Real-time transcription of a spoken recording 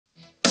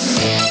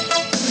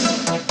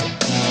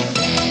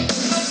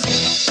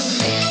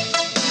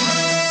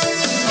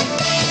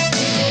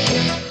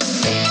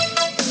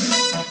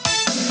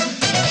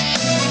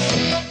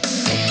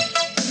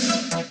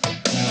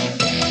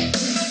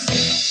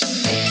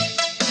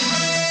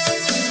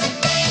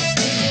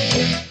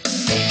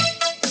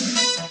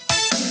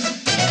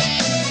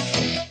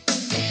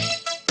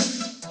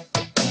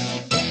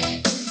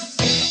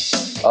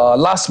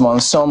last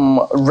month,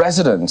 some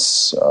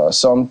residents,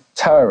 some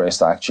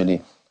terrorists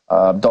actually,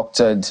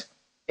 abducted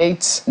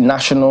 8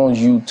 National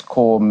Youth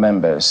Corps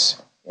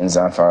members in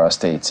Zamfara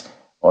State.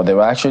 Or they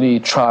were actually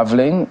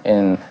traveling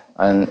in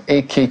an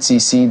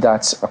AKTC,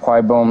 that's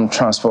Akwa Ibom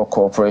Transport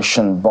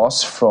Corporation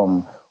bus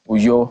from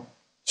Uyo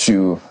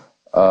to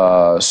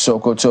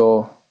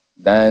Sokoto,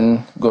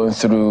 then going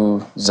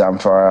through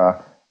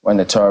Zamfara when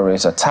the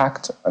terrorists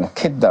attacked and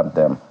kidnapped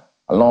them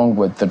along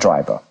with the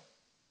driver.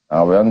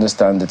 We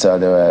understand that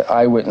there were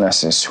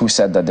eyewitnesses who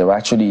said that there were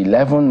actually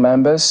 11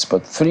 members,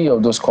 but 3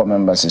 of those corps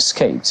members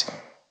escaped.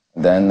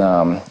 Then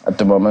at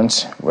the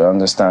moment, we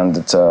understand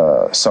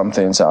that some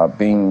things are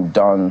being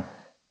done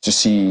to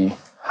see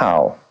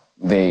how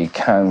they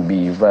can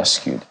be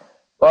rescued.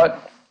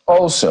 But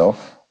also,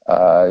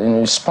 in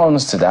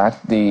response to that,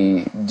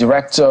 the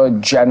Director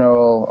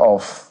General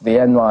of the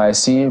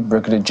NYSC,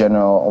 Brigadier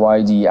General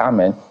YD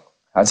Ahmed,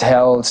 has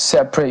held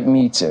separate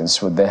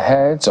meetings with the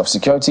heads of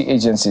security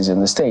agencies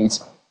in the state,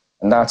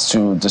 and that's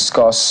to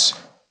discuss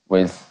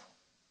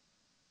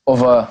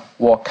over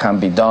what can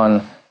be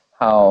done,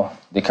 how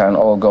they can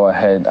all go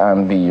ahead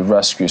and be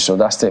rescued. So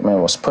that statement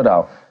was put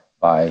out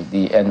by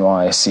the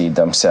NYSC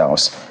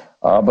themselves.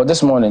 But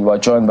this morning, we're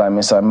joined by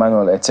Mr.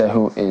 Emmanuel Ete,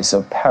 who is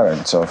a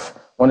parent of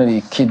one of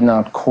the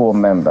kidnapped corps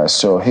members.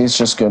 So he's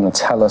just going to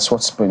tell us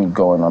what's been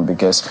going on,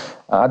 because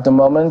at the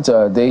moment,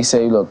 they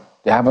say, look,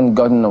 they haven't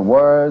gotten a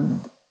word.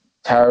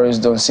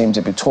 Terrorists don't seem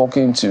to be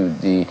talking to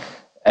the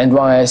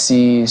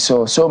NYSC.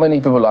 So many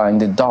people are in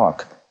the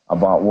dark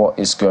about what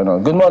is going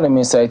on. Good morning,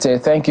 Mr.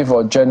 Ete. Thank you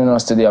for joining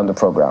us today on the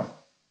program.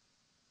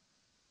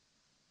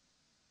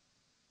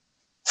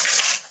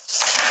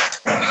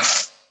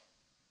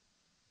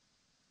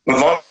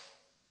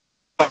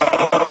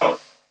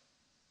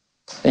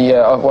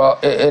 Yeah, well,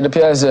 it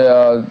appears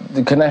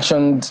the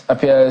connection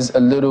appears a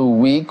little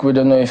weak. We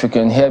don't know if you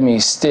can hear me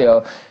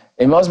still.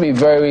 It must be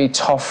very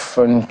tough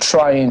and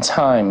trying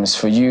times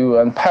for you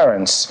and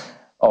parents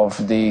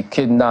of the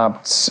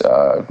kidnapped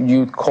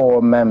youth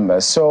corps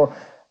members. So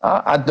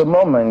at the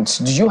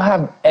moment, do you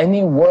have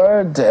any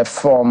word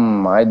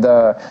from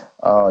either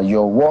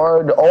your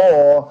ward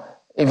or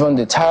even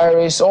the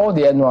terrorists or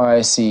the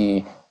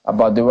NYSC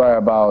about the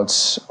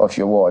whereabouts of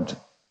your ward?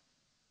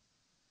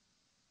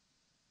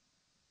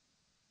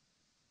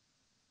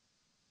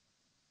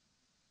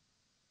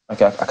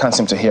 Okay, I can't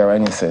seem to hear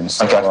anything.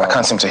 So, I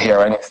can't seem to hear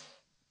anything.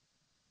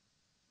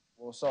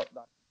 We'll sort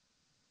that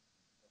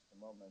in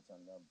a moment and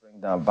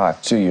bring that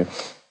back to you.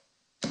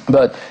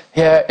 But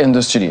here in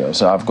the studio,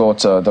 so I've got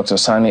Dr.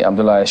 Sani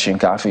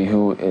Shinkafi,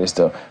 who is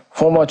the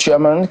former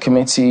chairman,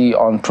 Committee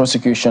on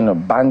Prosecution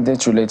of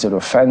Bandit-Related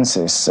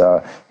Offenses.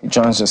 He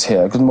joins us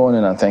here. Good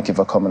morning, and thank you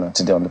for coming on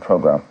today on the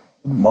program.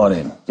 Good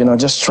morning. You know,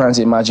 just trying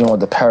to imagine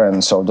what the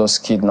parents of those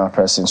kidnapped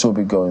persons will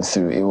be going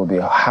through. It will be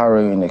a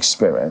harrowing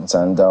experience,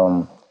 and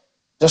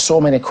just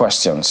so many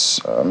questions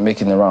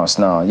making the rounds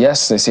now.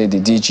 Yes, they say the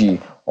DG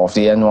of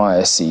the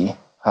NYSC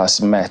has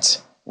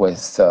met with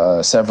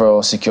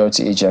several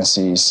security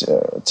agencies,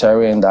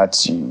 terrain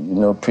that you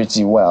know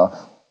pretty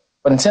well.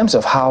 But in terms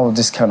of how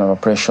this kind of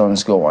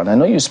operations go on, I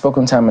know you've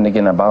spoken time and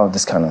again about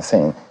this kind of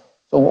thing.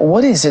 So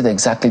what is it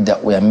exactly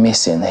that we're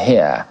missing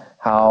here?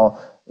 How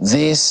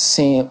this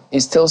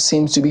it still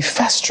seems to be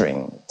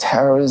festering?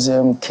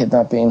 Terrorism,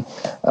 kidnapping,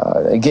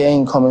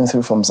 again coming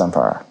through from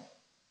Zamfara.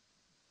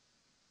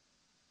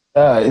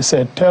 It's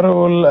a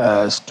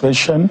terrible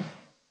situation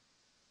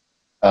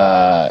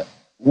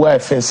we're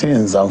facing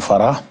in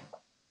Zamfara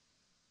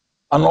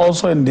and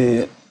also in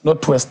the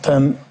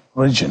northwestern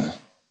region.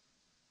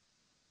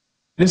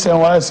 These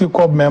NYSC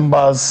corps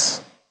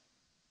members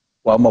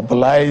were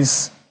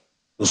mobilized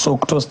to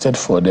Sokoto State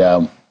for their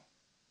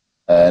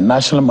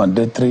national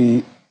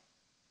mandatory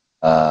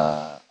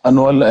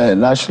annual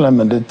national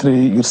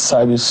mandatory youth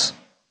service,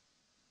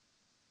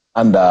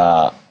 and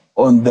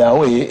on their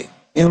way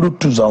en route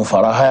to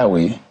Zamfara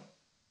highway,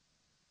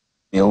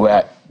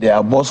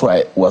 their bus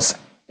was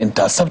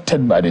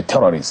intercepted by the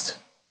terrorists,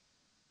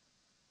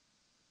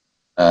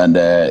 and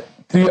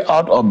 3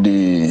 out of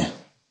the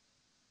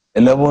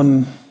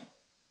 11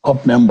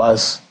 corps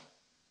members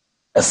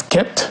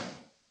escaped.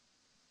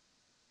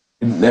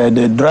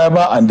 The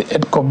driver and the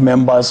 8 corps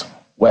members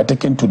were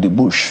taken to the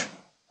bush,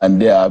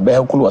 and their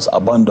vehicle was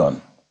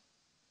abandoned.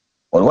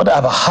 But what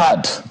I've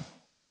heard,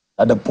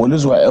 that the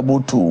police were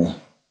able to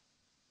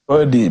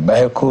tow the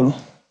vehicle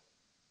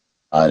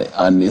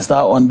and is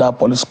now under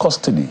police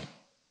custody.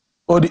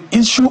 So the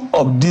issue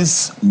of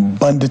this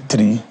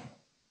banditry,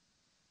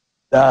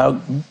 the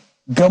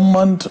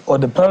government or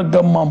the federal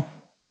government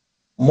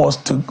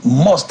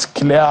must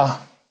clear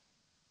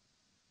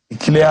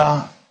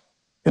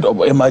state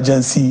of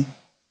emergency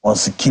on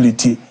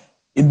security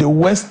in the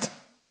west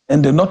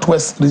and the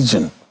northwest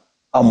region,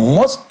 and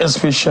most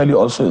especially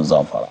also in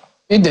Zamfara.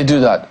 If they do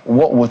that,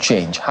 what will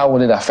change? How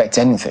will it affect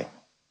anything?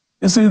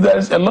 You see, there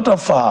is a lot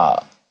of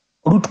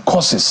root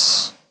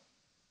causes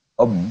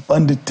of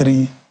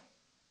banditry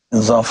in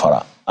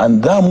Zamfara,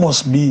 and there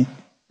must be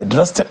a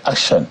drastic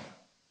action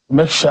to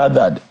make sure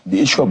that the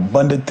issue of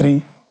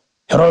banditry,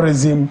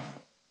 terrorism,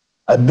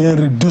 are being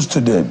reduced to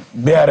the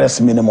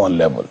barest minimum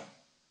level.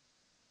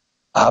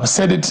 I have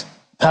said it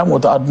time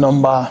without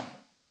number.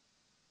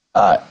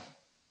 The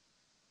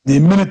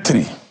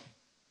military,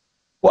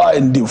 who are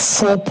in the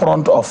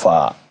forefront of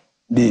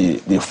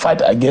the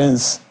fight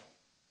against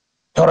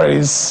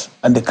terrorists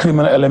and the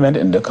criminal element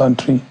in the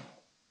country,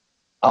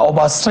 are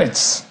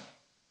overstretched.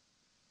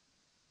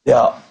 They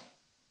are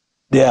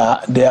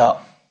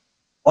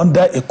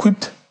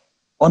under-equipped,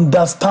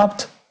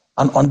 understaffed,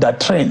 and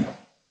undertrained.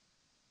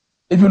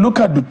 If you look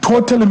at the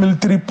total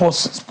military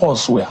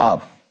force we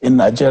have in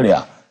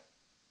Nigeria,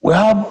 we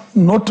have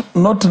not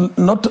more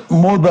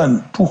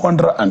than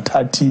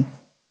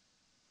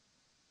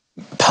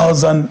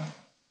 230,000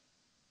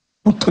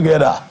 put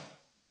together,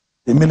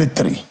 the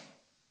military.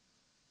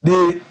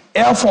 The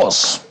Air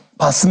Force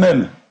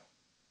personnel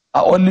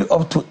are only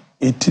up to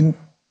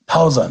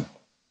 18,000,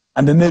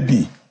 and the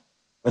Navy,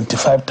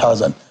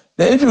 25,000.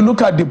 Then if you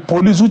look at the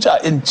police, which are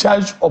in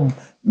charge of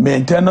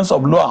maintenance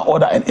of law and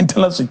order and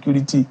internal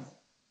security,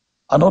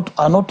 are not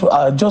up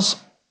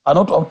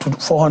to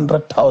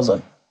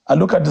 400,000. And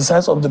look at the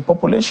size of the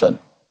population.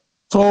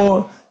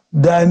 So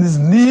there is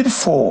need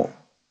for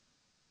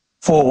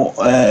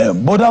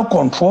border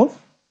control.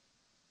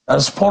 There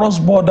is porous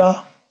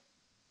border.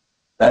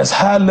 There is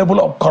high level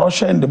of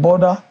corruption in the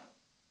border.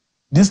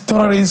 These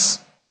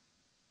terrorists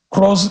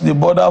cross the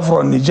border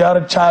from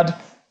Niger, Chad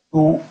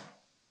to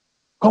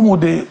come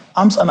with the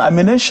arms and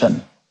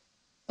ammunition.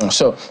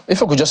 So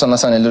if I could just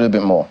understand a little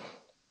bit more.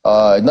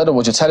 In other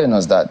words, you're telling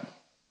us that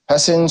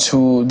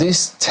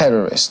these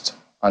terrorists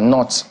are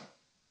not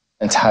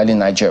entirely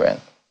Nigerian.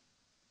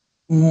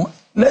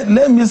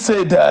 Let me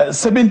say that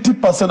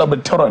 70% of the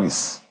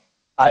terrorists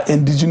are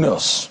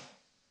indigenous.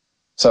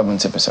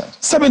 70%.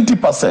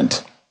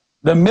 70%.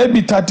 Then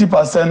maybe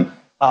 30%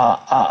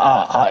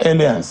 are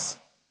aliens.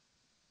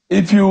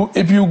 If you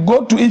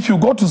go to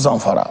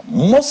Zamfara,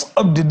 most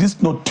of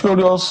these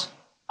notorious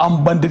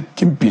armed bandit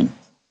kingpin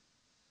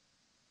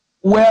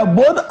were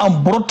born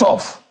and brought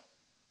up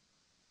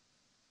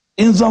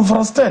in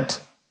Zamfara state.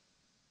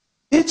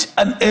 Each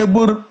and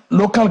every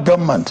local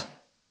government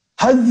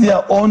has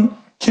their own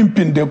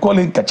kingpin, they call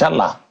it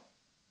Kachala.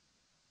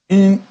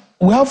 We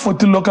have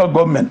 14 local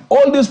government.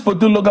 All these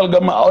 14 local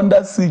government are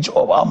under siege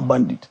of armed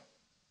bandit.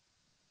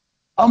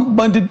 Armed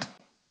bandit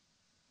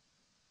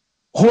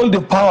hold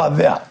the power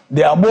there.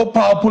 They are more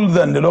powerful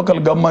than the local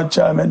government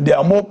chairman. They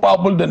are more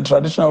powerful than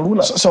traditional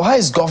rulers. So how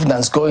is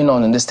governance going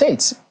on in the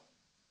states?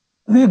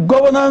 The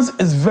governance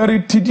is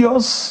very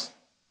tedious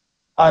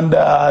and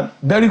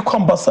very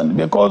cumbersome,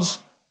 because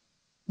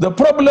the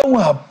problem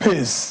we have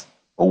faced,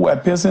 or we are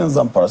facing in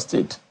Zamfara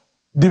state,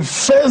 the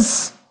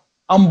first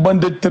armed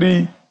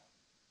banditry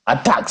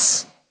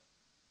attacks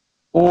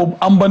or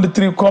armed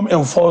banditry come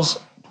in force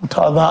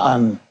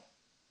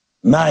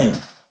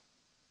 2009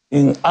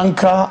 in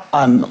Anka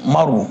and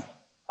Maru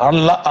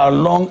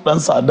along the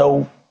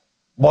Sadao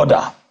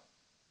border.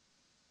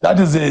 That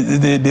is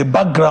the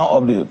background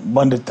of the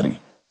banditry.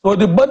 So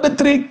the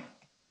banditry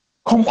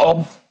come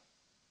up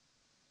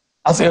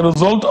as a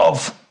result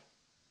of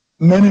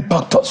many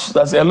factors.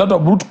 There's a lot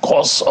of root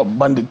cause of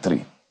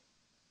banditry.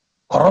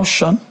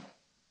 Corruption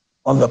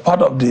on the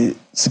part of the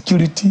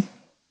security,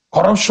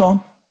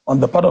 corruption on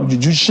the part of the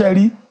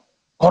judiciary,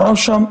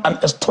 corruption and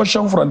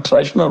extortion from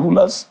traditional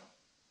rulers,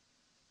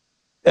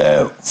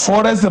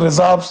 forest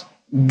reserves,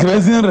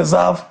 grazing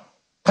reserve,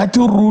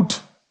 cattle route,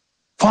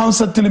 farm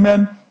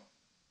settlement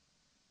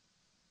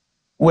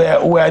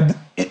were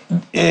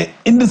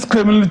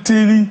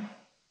indiscriminately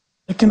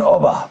taken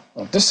over.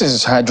 This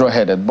is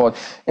hydro-headed, but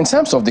in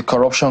terms of the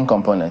corruption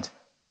component,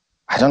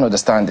 I don't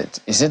understand it.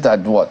 Is it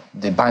that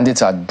the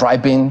bandits are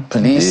bribing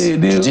police,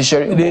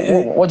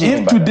 judiciary? What do you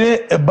mean by that? If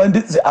today a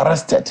bandit is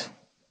arrested,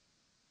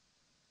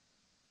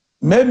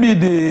 maybe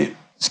the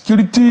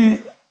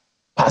security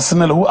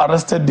personnel who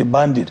arrested the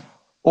bandit,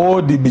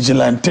 or the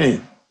vigilante,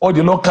 or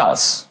the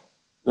locals,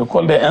 they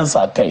call the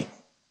NYSC,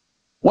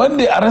 when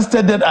they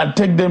arrested them and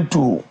take them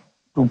to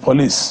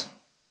police,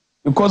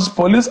 because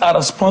police are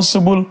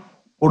responsible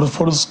for the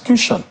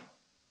prosecution,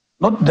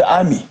 not the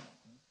army.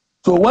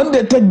 So when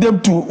they take them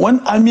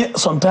when army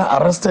sometimes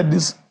arrested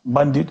this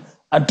bandit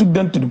and took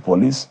them to the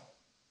police,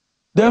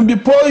 then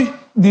before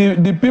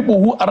the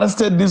people who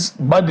arrested this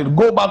bandit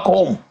go back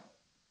home,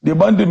 the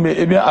bandit may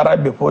even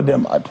arrive before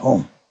them at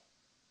home.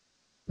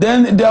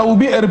 Then there will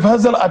be a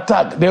reprisal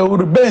attack. They will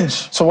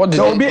revenge. So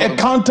there will be a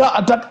counter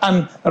attack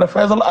and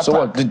reprisal attack. So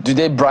what, do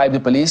they bribe the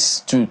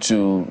police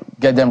to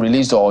get them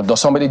released, or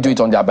does somebody do it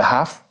on their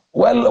behalf?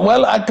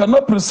 Well, I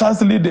cannot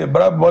precisely the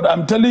bribe, but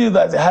I'm telling you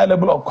there's a high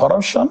level of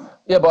corruption.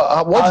 Yeah,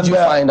 but what did you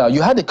find out?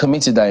 You had a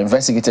committee that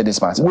investigated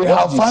this matter. We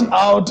have found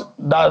out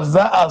that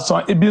there are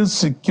some even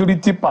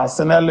security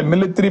personnel,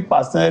 military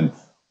personnel,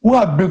 who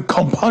have been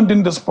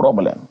compounding this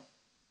problem.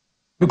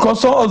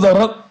 Because some of the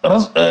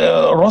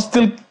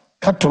rusted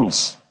cattle,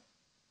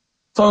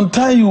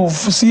 sometimes you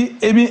see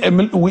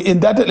we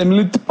indicted a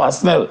military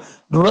personnel,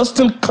 the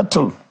rusted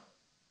cattle.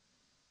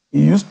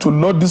 He used to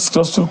load this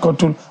rusted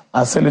cattle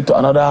and sell it to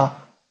another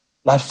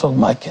livestock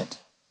market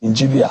in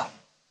Kebbi.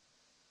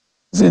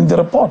 It's in the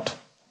report.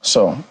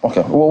 So,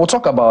 okay, we'll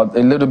talk about a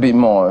little bit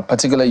more.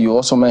 Particularly, you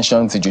also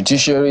mentioned the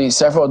judiciary,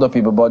 several other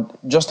people,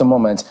 but just a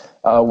moment.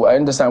 I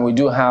understand we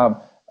do have,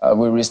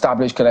 we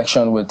reestablished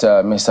connection with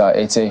Mr.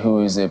 Ete,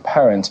 who is a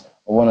parent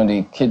of one of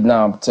the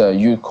kidnapped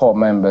youth corps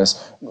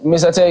members.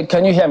 Mr. Ete,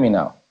 can you hear me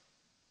now?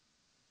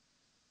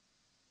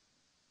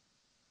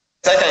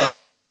 I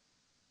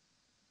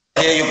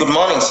can hear you. Good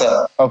morning,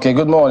 sir. Okay,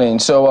 good morning.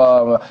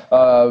 So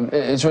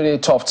it's really a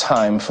tough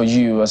time for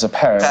you as a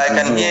parent. I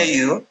can hear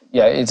you.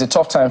 Yeah, it's a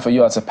tough time for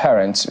you as a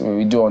parent.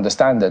 We do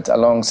understand it,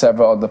 along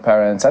several other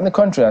parents and the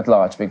country at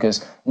large,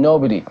 because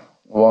nobody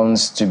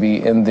wants to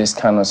be in this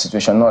kind of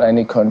situation. Not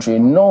any country,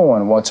 no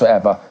one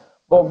whatsoever.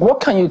 But what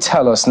can you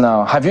tell us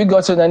now? Have you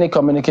gotten any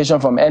communication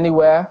from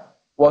anywhere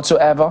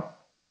whatsoever?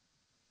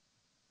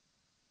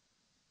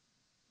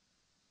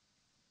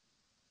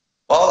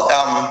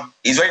 Well,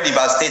 it's very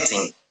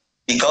devastating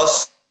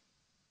because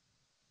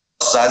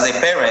as a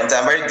parent,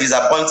 I'm very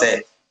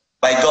disappointed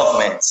by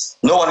government.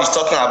 No one is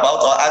talking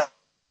about or asking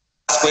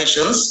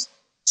questions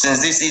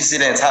since this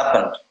incident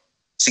happened.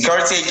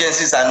 Security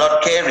agencies are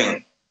not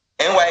caring.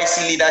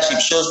 NYSC leadership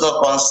shows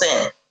no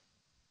concern.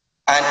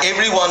 And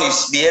everyone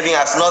is behaving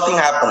as nothing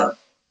happened.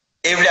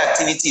 Every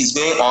activity is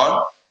going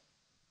on.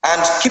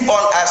 And keep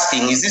on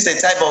asking, is this the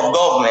type of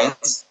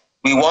government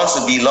we want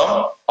to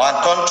belong,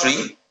 our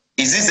country?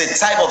 Is this the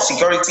type of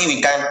security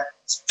we can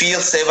feel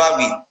safer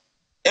with?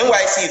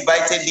 NYSC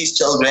invited these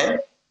children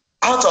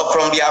out of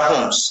from their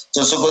homes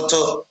to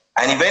Sokoto,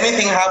 and if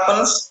anything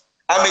happens,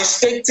 I'm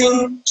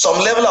expecting some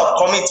level of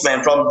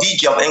commitment from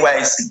DG of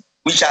NYSC,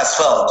 which has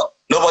failed.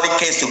 Nobody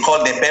cares to call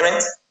the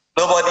parents.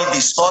 Nobody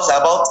discussed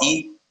about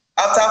it.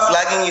 After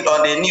flagging it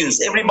on the news,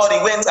 everybody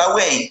went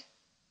away.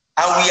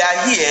 And we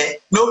are here,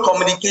 no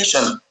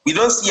communication. We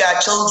don't see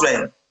our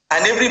children.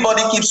 And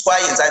everybody keeps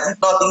quiet as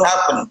if nothing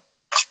happened.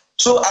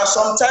 So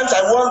sometimes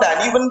I wonder,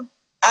 and even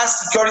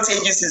ask security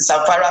agencies in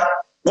Zamfara,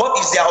 what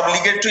is their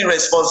obligatory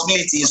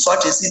responsibility in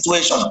such a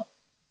situation?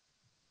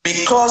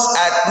 Because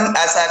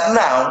as at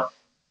now,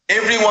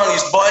 everyone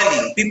is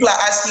boiling. People are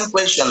asking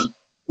questions.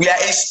 We are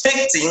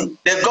expecting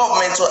the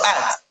government to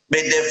act,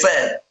 but they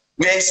fail.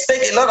 We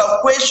expect a lot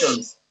of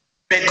questions,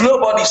 but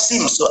nobody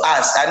seems to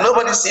ask, and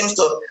nobody seems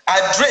to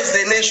address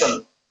the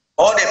nation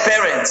or the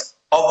parents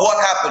of what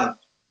happened.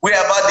 Where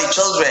about the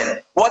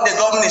children, what the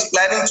government is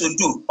planning to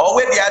do, or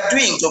what they are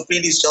doing to free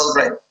these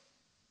children.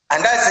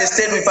 And that's the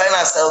state we find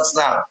ourselves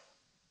now.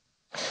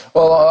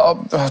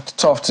 Well,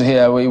 tough to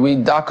hear. We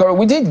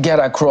did get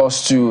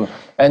across to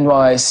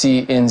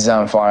NYSC in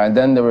Zamfara, and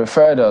then they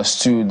referred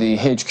us to the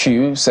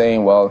HQ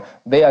saying, well,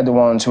 they are the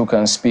ones who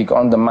can speak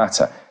on the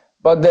matter.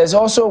 But there's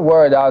also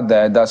word out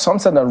there that some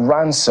sort of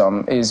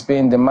ransom is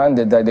being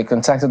demanded that they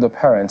contacted the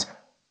parent.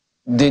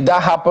 Did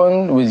that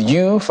happen with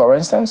you, for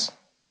instance?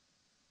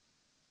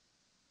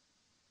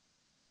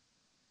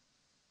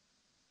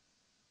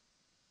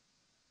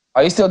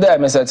 Are you still there,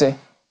 Mr. T?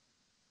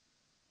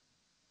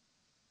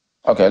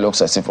 Okay, it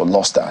looks as if we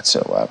lost that.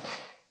 So, well,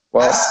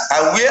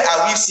 and where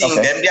are we seeing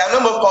them? They are no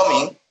more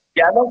coming.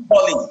 They are not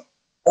calling.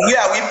 Where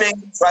are we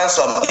paying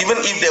ransom, even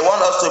if they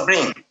want us to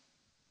bring?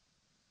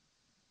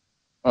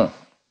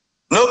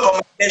 No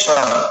communication.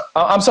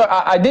 I'm sorry,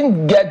 I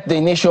didn't get the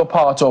initial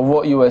part of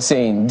what you were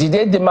saying. Did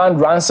they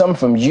demand ransom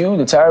from you,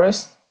 the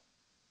terrorists?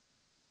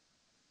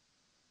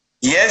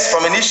 Yes,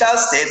 from initial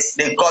states,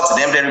 they caught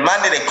them. They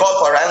remanded a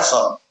call for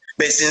ransom.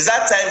 But since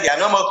that time, they are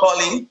no more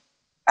calling,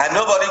 and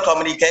nobody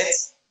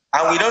communicates,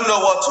 and we don't know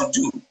what to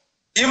do.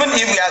 Even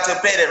if we have to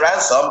pay the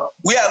ransom,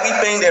 where are we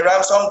paying the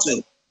ransom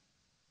to?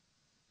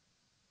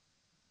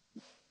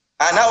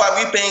 And how are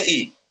we paying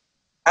it?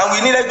 And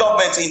we need a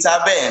government to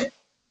intervene,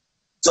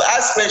 to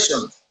ask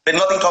questions, but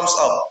nothing comes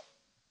up.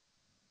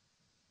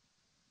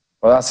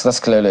 Well, that's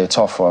clearly a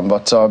tough one.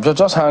 But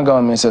just hang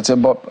on, Mr. T.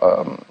 But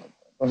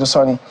Dr.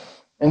 Sani,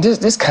 in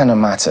this kind of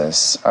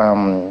matters,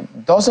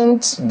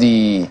 doesn't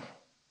the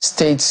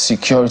state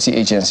security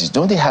agencies,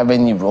 don't they have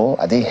any role?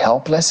 Are they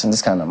helpless in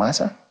this kind of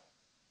matter?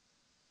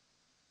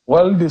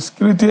 Well, the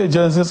security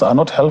agencies are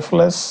not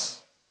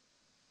helpless.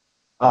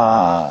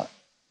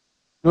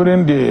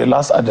 During the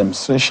last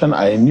administration,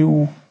 I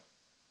knew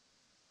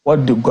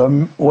what the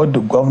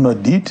governor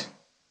did.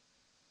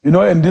 You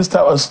know, in this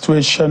type of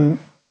situation,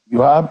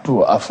 you have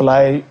to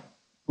apply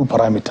two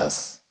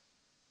parameters: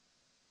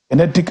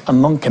 kinetic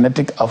and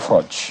non-kinetic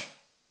approach.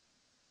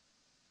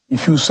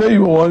 If you say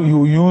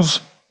you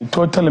use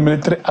total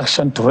military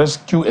action to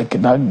rescue a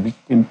kidnapped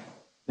victim,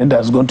 then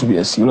there's going to be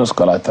a serious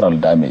collateral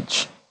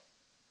damage.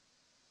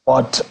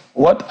 But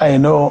what I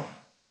know,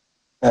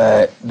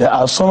 there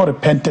are some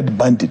repentant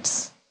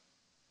bandits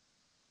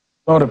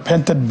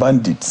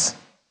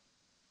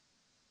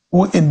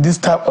who in this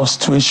type of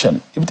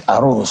situation, if it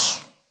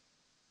arose,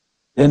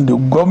 then the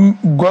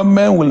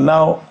government will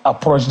now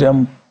approach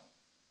them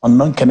on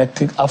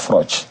non-kinetic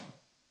approach.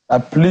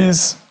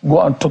 Please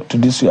go and talk to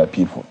these your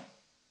people.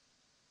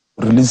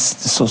 Release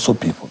the social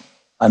people.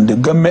 And the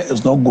government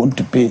is not going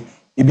to pay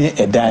even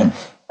a dime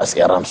as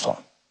a ransom.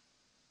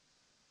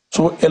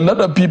 So a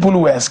lot of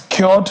people were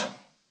scared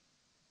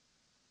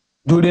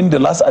during the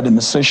last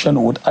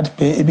administration without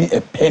paying even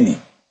a penny.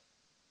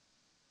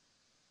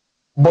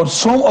 But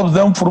some of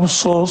them proved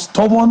so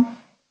stubborn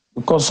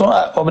because some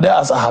of them,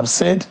 as I have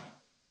said,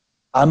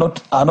 are not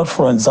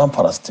from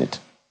Zamfara state.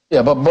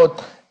 Yeah,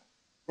 but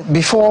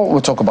before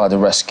we talk about the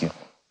rescue,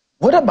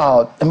 what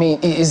about, I mean,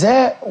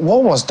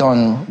 what was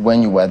done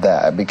when you were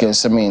there?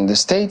 Because, I mean, the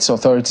state's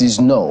authorities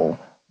know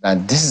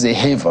that this is a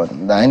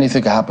haven, that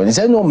anything can happen. Is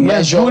there no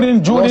measure?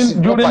 During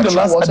the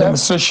last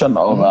administration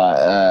of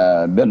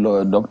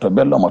Dr.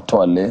 Bello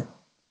Motole,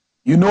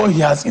 you know, he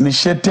has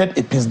initiated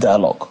a peace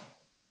dialogue.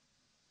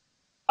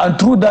 And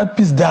through that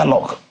peace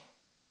dialogue,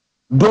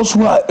 those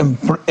who are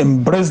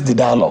embrace the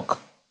dialogue,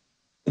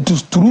 it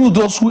is through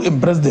those who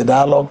embrace the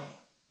dialogue,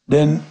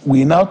 then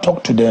we now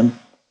talk to them,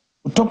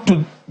 we talk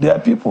to their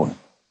people.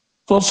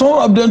 So some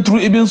of them, through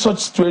even such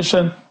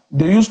situation,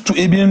 they used to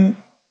even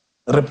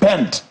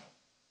repent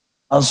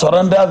and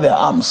surrender their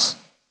arms.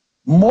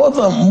 More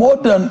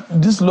than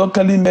these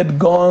locally made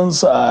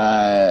guns,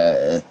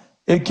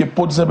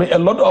 AK-47, a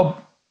lot of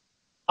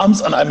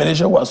arms and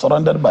ammunition were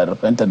surrendered by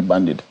repentant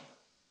bandits.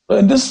 So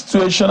in this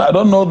situation, I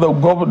don't know the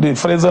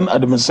present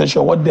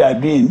administration, what they are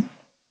doing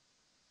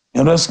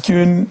in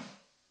rescuing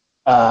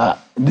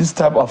this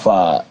type of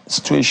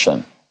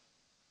situation.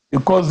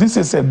 Because this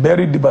is a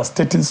very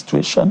devastating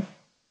situation.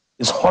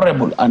 It's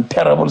horrible and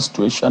terrible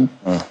situation.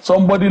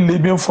 Somebody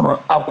living from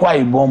Akwa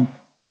Ibom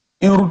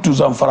en route to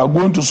Zamfara,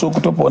 going to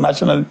Sokoto for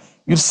National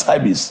Youth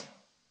Service,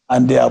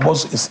 and their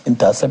bus is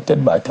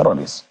intercepted by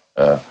terrorists.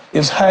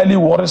 It's highly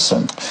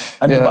worrisome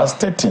and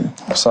devastating.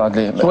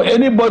 Sadly. So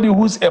anybody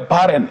who's a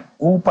parent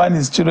who finds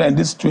his children in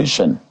this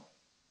situation,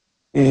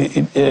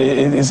 it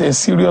is a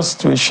serious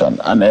situation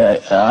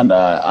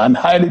and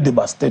highly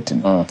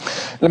devastating.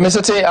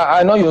 Mr. Tay,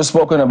 I know you've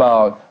spoken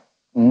about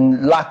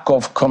lack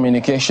of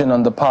communication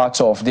on the part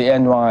of the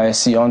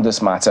NYSC on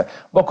this matter,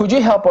 but could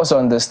you help us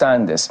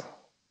understand this?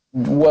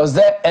 Was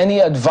there any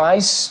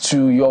advice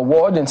to your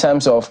ward in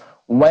terms of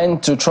when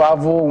to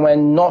travel,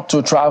 when not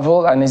to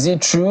travel? And is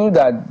it true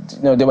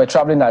that they were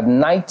traveling at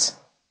night?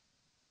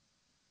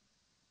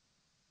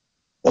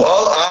 Well,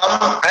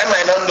 I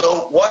might not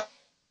know what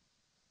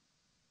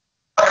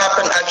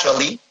happened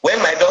actually when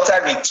my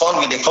daughter returned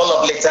with a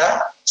call-up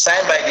letter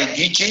signed by the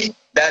DG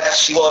that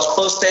she was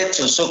posted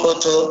to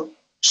Sokoto.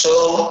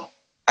 So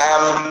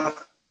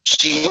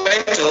she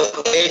went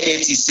to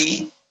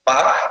AATC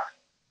Park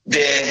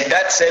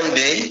that same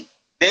day.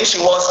 Then she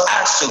was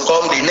asked to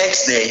come the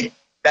next day,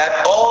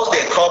 that all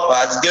the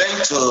coppers going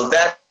to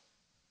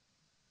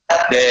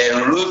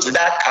the route to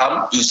that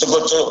camp to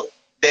Sokoto,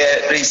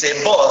 there is a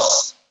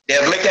bus.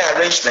 They're making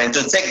arrangement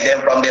to take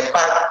them from the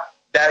park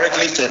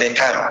directly to the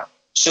camp.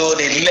 So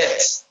they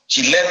left.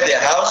 She left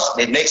their house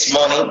the next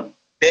morning.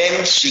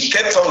 Then we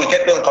kept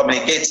on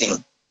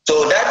communicating.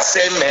 So that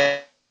same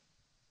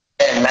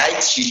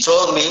night, she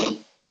told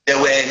me they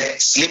were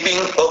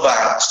stopped over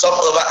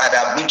at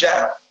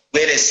Abuja,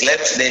 where they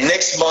slept. The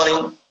next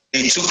morning,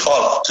 they took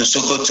off to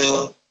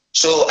Sokoto.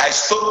 So I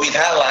spoke with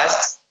her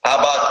last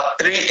about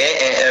 3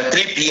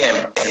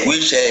 p.m.,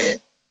 which the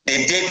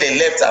day they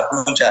left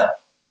Abuja.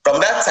 From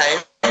that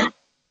time,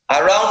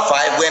 around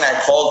 5, when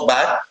I called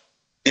back,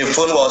 the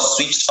phone was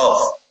switched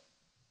off.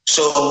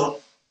 So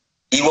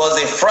it was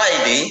a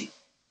Friday,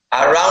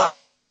 around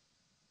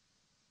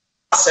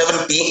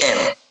 7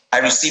 p.m., I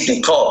received a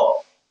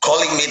call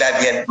calling me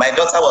that my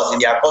daughter was in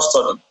their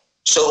custody.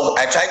 So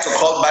I tried to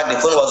call back, the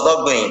phone was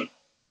not going.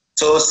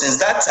 So since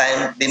that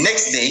time, the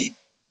next day,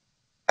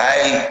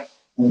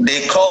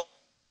 they called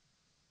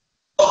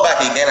back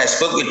again. I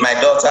spoke with my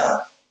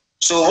daughter.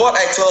 So what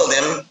I told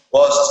them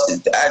was,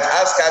 I'd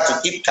ask her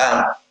to keep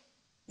calm,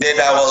 that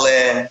I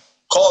will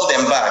call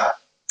them back.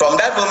 From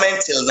that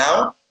moment till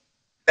now,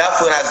 that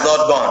phone has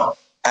not gone,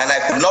 and I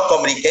could not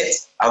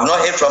communicate. I've not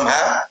heard from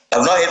her.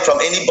 I've not heard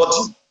from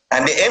anybody.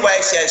 And the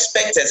NYSC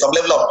expected some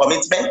level of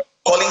commitment,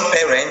 calling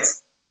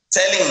parents,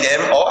 telling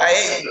them, or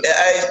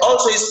I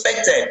also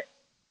expected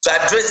to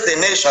address the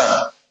nation,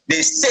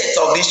 the state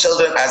of these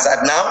children as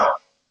at now,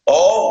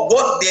 or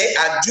what they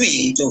are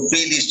doing to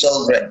free these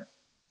children.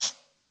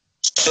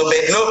 So,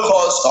 but no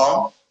calls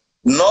come,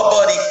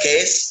 nobody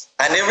cares,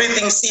 and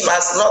everything seems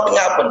as nothing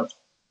happened.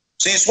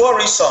 So it's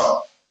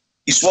worrisome.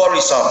 It's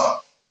worrisome.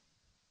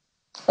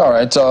 All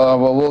right,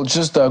 well, we'll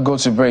just go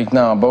to break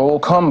now, but we'll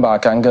come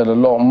back and get a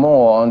lot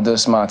more on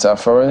this matter.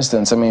 For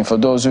instance, I mean, for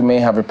those who may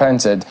have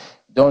repented,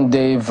 don't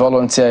they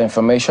volunteer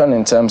information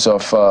in terms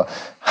of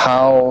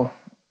how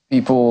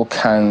people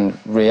can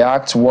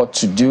react, what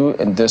to do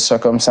in this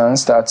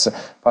circumstance? That's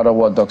part of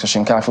what Dr.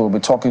 Shinkafi will be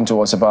talking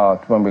to us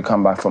about when we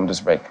come back from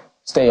this break.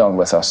 Stay on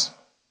with us.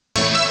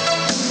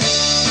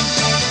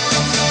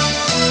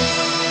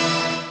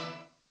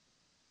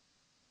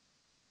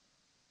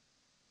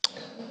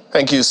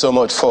 Thank you so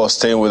much for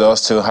staying with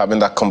us to having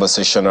that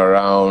conversation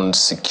around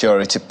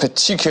security,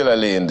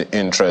 particularly in the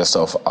interest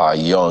of our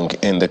young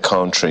in the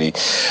country.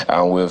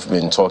 And we've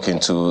been talking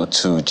to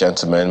two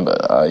gentlemen,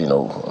 but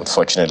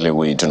unfortunately,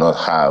 we do not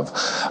have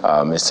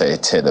Mr.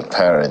 Ete, the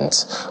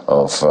parent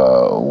of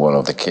one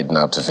of the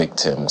kidnapped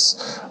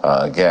victims.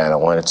 Again, I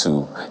wanted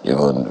to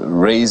even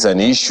raise an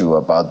issue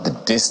about the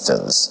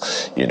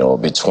distance,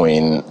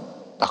 between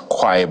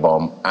Akwa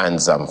Ibom and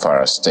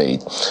Zamfara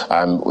State.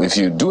 If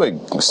you do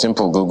a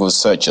simple Google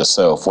search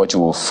yourself, what you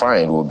will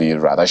find will be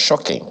rather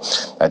shocking.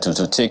 That it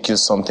will take you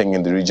something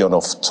in the region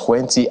of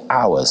 20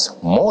 hours,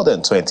 more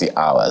than 20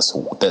 hours,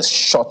 the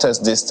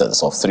shortest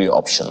distance of 3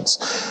 options,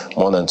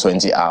 more than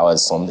 20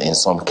 hours in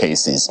some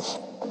cases.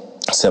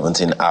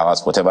 17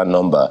 hours, whatever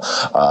number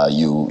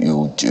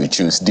you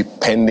choose,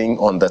 depending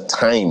on the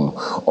time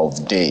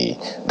of day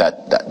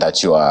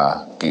that you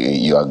are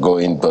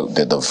going,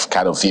 the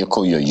kind of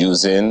vehicle you're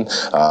using,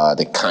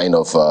 the kind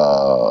of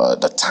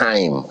the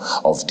time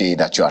of day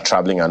that you are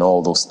traveling, and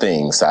all those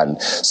things. And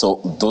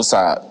so those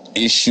are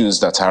issues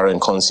that are in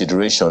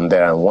consideration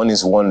there, and one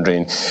is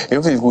wondering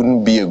if it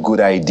wouldn't be a good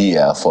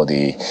idea for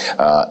the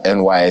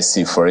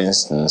NYSC, for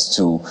instance,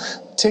 to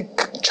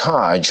take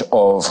charge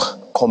of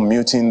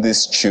commuting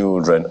these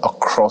children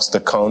across the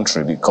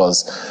country,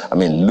 because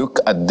look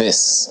at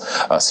this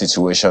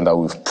situation that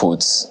we've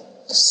put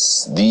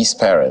these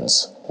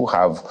parents who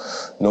have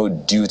no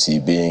duty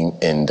being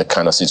in the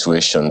kind of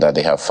situation that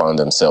they have found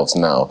themselves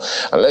now.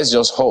 And let's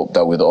just hope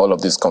that with all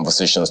of these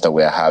conversations that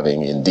we're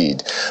having,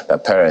 indeed,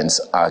 that parents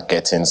are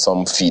getting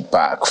some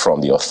feedback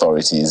from the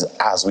authorities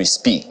as we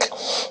speak,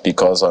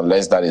 because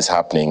unless that is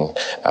happening,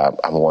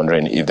 I'm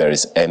wondering if there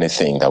is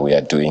anything that we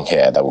are doing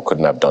here that we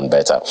couldn't have done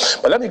better.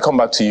 But let me come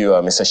back to you,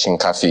 Mr.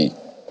 Shinkafi.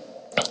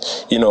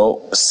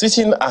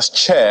 Sitting as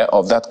chair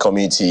of that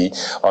committee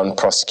on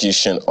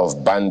prosecution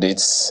of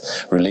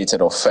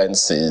bandits-related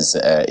offenses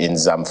in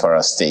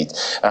Zamfara State,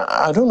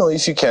 I don't know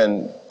if you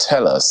can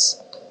tell us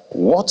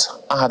what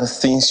are the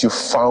things you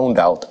found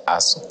out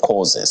as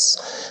causes.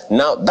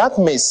 Now, that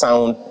may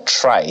sound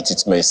trite,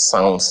 it may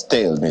sound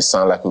stale, it may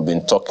sound like we've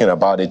been talking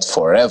about it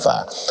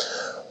forever,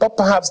 but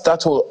perhaps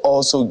that will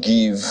also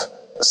give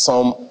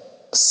some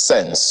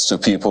sense to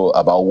people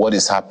about what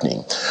is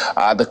happening.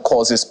 Are the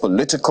causes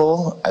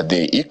political? Are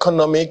they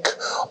economic?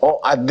 Or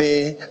are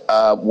they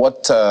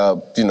what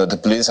the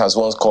police has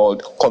once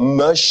called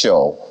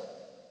commercial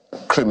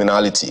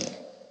criminality?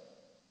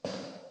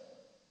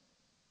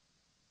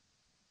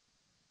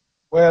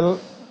 Well,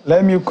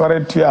 let me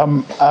correct you.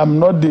 I'm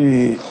not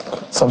the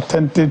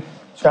substantive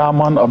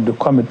chairman of the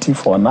committee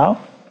for now,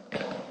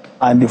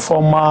 and the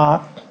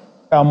former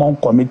chairman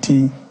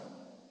committee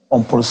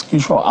on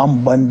prosecution of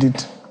armed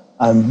bandit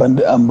and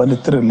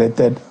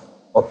bandit-related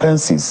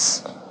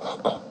offenses.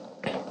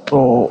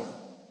 So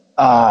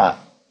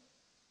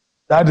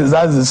that is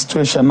the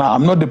situation now.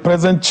 I'm not the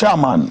present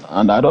chairman,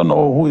 and I don't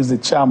know who is the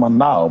chairman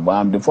now, but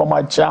I'm the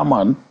former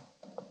chairman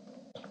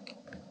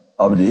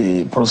of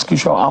the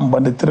prosecution of armed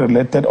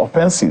bandit-related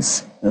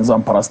offenses in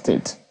Zamfara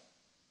State,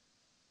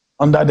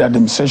 under the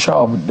administration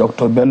of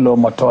Dr. Bello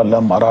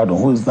Matola Marado,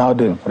 who is now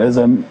the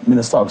present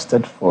Minister of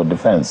State for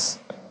Defense.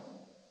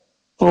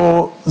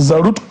 So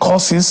the root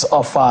causes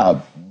of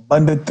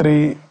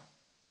banditry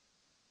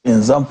in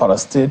Zamfara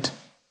State,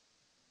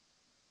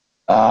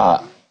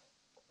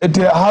 it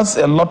has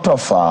a lot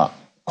of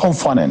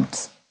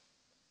components.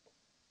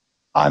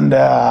 And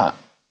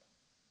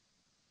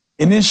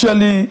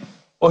initially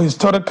or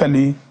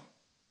historically,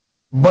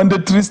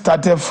 banditry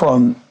started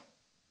from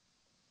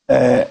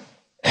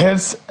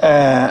herders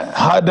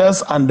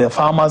and the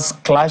farmers'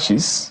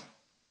 clashes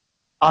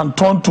and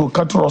turned to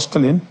cattle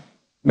rustling,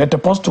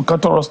 metaposed to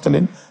cattle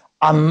rustling,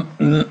 and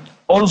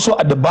also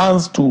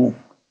advanced to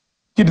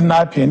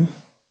kidnapping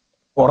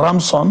or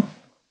ransom,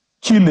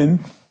 killing,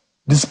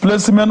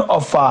 displacement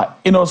of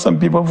innocent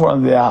people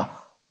from their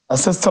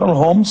ancestral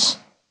homes,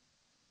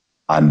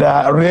 and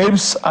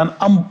rapes and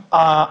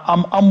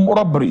armed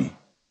robbery.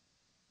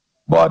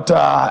 But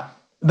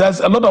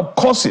there's a lot of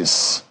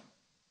causes.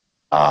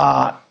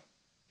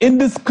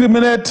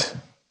 Indiscriminate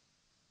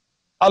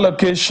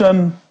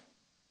allocation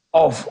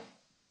of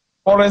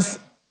forest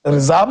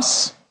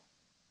reserves,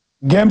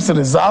 games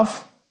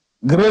reserve,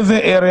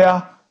 grazing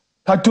area,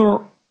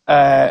 cattle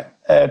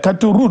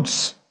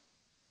routes,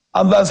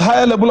 and there's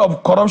higher level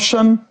of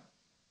corruption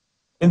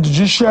in the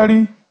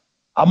judiciary,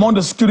 among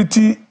the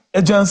security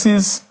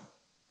agencies,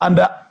 and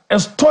the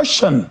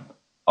extortion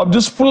of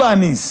these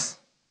Fulanis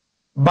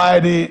by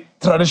the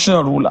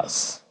traditional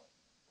rulers.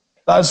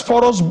 There's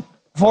forest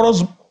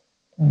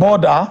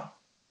border,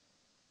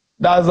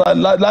 there's a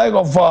lack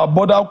of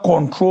border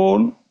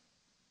control,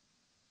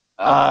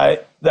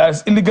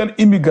 there's illegal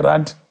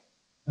immigrants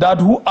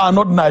who are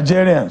not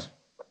Nigerians,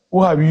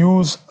 who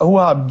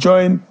have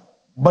joined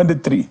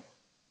banditry.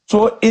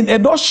 So in a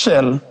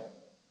nutshell,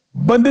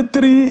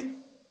 banditry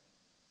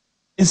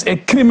is a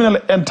criminal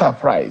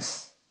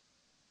enterprise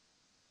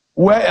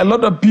where a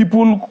lot of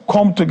people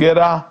come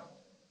together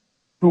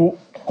to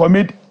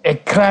commit a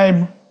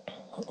crime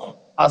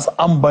as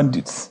armed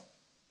bandits.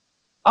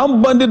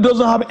 Armed bandit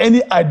doesn't have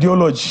any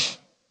ideology.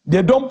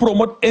 They don't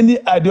promote any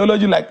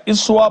ideology like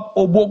ISWAP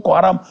or Boko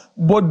Haram,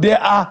 but they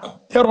are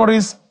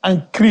terrorists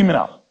and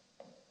criminals.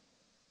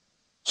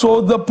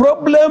 So the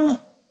problem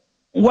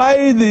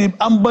why the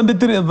armed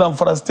banditry in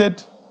Zamfara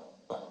state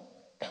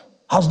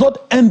has not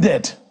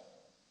ended,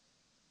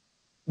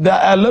 there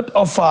are a lot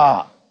of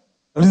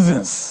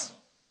reasons.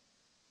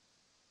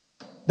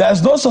 There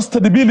is no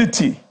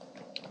sustainability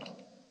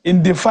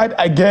in the fight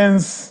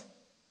against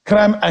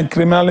crime and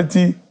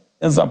criminality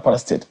in Zamfara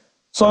state.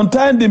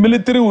 Sometimes the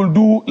military will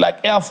do,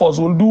 like Air Force,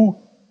 will do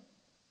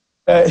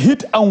a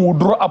hit and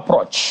withdraw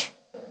approach.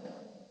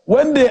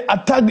 When they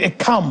attack a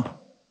camp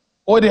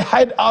or they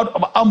hide out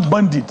of armed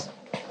bandit,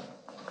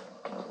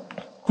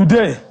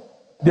 today,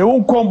 they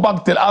won't come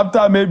back till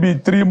after maybe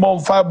 3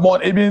 months, 5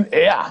 months, even a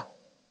year.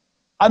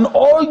 And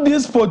all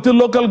these 14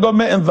 local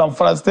government in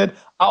Zamfara state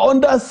are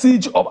under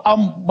siege of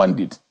armed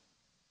bandit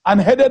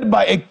and headed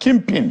by a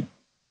kingpin,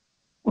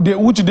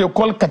 which they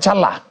call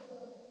Kachala.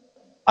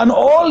 And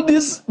all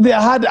this they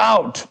had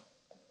out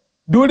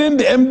during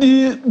the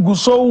MD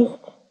Gusau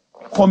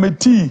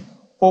Committee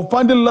for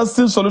finding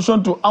lasting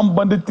solution to armed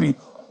banditry,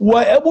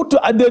 were able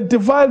to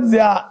identify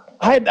their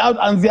hideout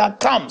and their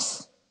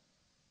camps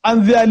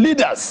and their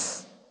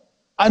leaders.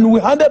 And we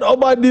handed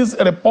over this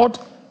report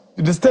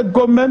to the state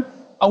government,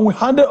 and we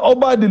handed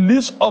over the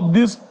list of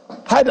this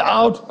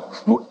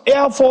hideout to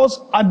Air Force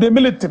and the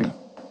military.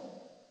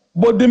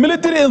 But the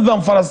military in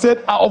Zamfara state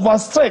are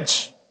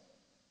overstretched.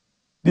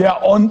 They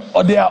are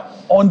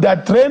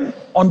under-trained,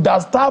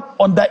 understaffed,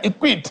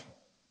 under-equipped.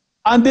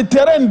 And the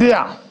terrain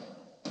there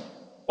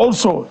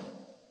also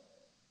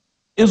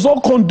is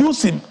not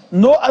conducive,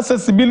 no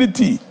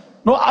accessibility,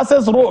 no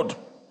access road.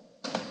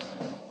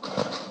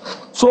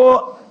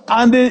 So,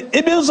 and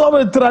even some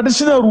of the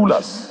traditional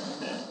rulers,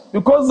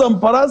 because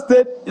Zamfara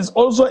state is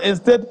also a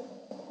state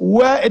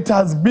where it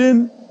has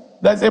been,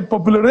 there's a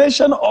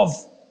population of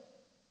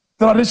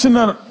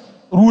traditional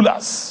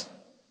rulers.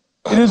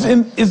 It's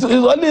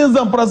only in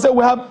Zamfara state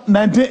we have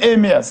 19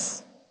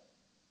 emirs,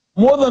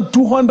 more than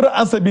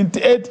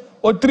 278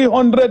 or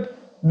 300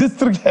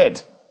 district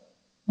head,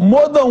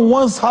 more than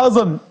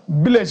 1,000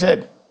 village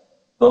head.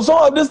 So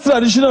some of these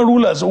traditional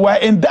rulers were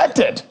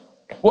indicted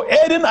for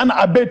aiding and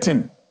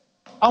abetting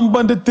armed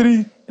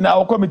banditry in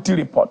our committee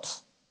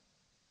reports.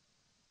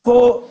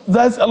 So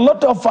there's a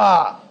lot of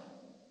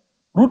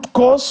root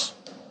cause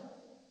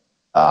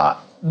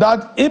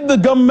that if the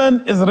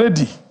government is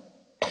ready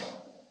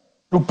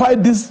to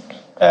fight this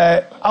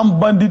armed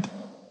bandit,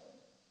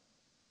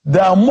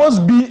 there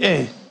must be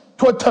a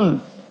total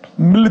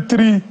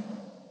military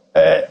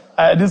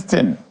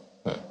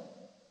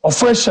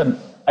operation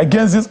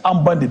against this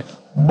armed bandit.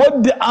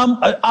 Both the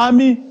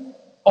army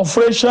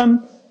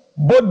operation,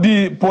 both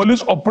the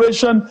police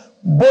operation,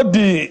 both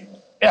the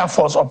Air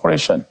Force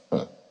operation.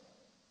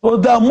 So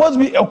there must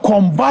be a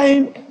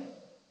combined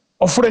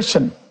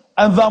operation,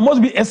 and there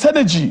must be a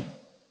synergy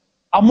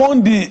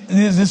among the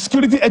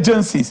security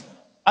agencies,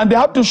 and they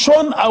have to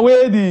shun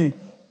away the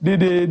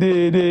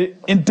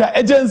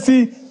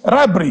interagency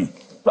robbery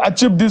to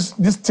achieve this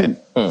thing.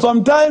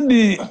 Sometimes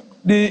the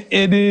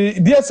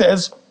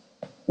DSS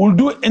will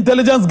do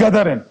intelligence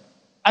gathering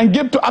and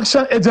give to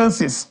action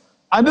agencies,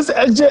 and this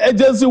action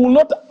agency will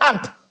not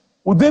act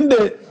within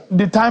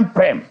the time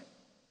frame.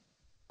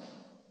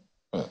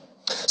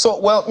 So,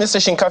 well, Mr.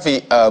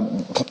 Shinkafi,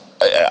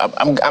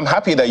 I'm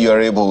happy that you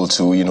are able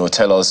to,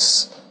 tell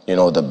us,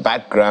 the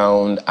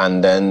background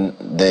and then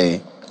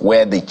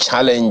where the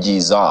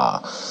challenges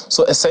are.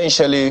 So,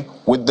 essentially,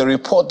 with the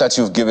report that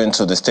you've given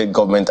to the state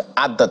government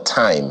at the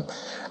time,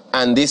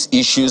 and these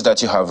issues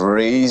that you have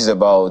raised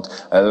about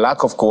a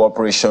lack of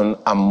cooperation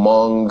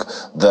among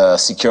the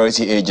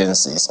security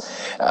agencies,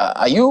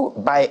 are you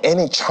by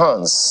any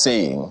chance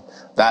saying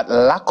that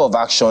lack of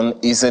action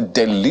is a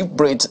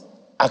deliberate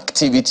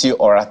activity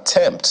or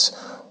attempt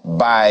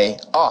by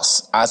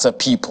us as a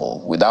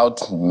people,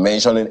 without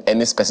mentioning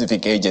any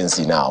specific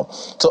agency now,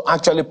 to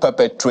actually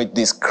perpetrate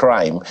this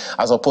crime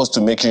as opposed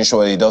to making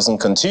sure it doesn't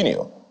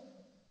continue?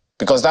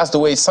 Because that's the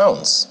way it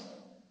sounds.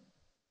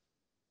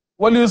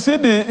 Well, you see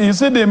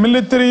the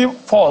military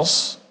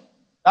force,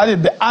 that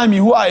is the army,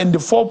 who are in the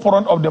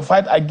forefront of the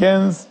fight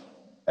against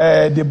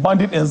the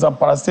bandit in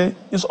Zamfara state,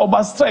 is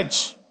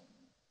overstretched.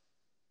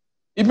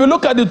 If you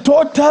look at the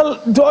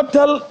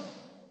total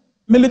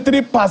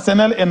military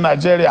personnel in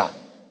Nigeria,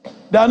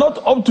 they are not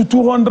up to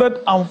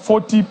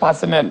 240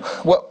 personnel.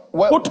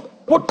 Well,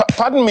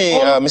 pardon me,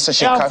 Mr.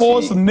 Shinkafi. Air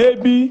Force,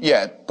 Navy,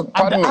 and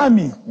the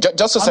Army.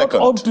 Just a second.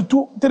 Not up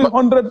to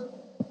 300.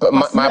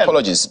 My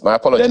apologies.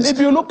 Then if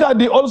you look at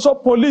the also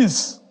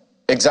police.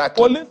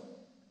 Exactly. Police,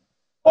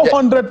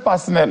 400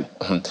 personnel.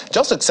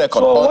 Just a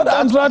second. So on what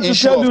I'm trying to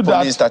tell you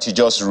that you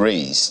just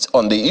raised,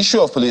 on the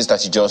issue of police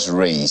that you just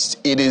raised,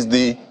 it is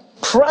the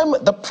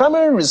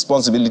primary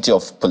responsibility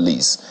of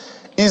police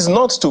is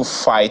not to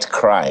fight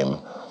crime,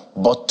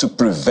 but to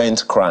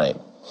prevent crime.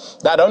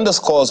 That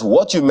underscores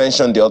what you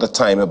mentioned the other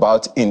time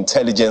about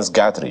intelligence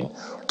gathering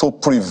to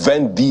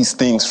prevent these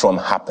things from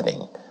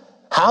happening.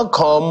 How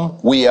come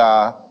we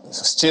are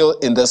still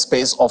in the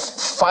space of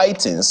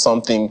fighting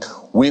something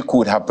we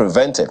could have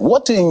prevented.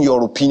 What, in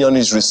your opinion,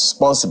 is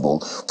responsible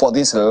for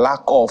this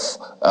lack of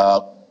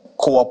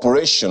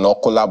cooperation or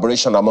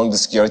collaboration among the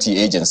security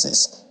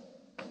agencies?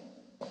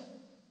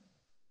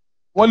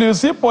 Well, you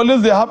see,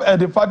 police, they have a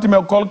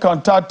department called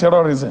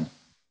counter-terrorism.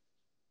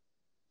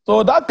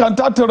 So that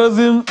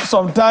counter-terrorism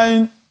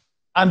sometimes,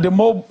 and the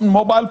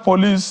mobile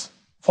police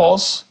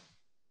force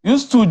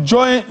used to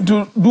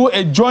do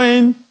a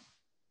joint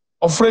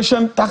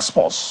operation task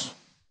force.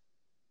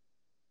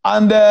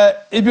 And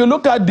if you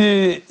look at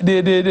the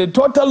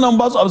total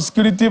numbers of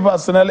security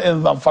personnel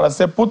in Zamfara,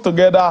 say put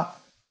together,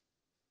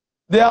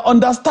 they are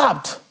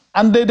understaffed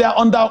and they are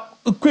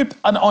under-equipped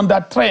and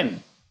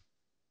under-trained.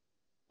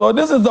 So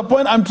this is the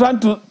point I'm trying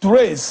to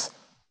raise.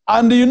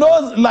 And you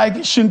know, like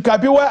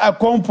Shinkafi, where I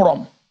come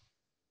from,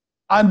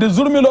 and the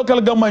Zulmi local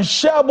government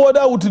share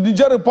border with the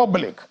Niger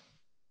Republic.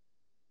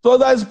 So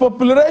there is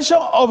population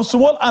of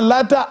small and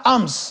lighter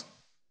arms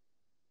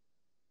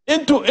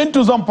into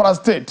Zamfara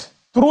state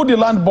through the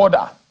land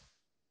border.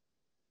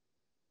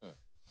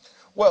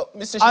 Well,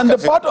 Mr. Shinkafi, and the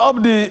part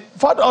of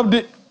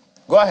the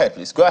go ahead,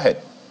 please. Go ahead.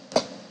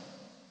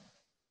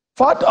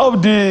 Part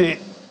of the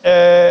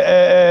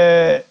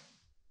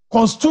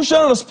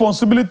constitutional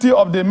responsibility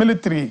of the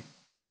military,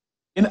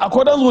 in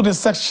accordance with the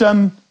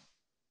section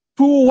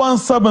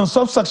 217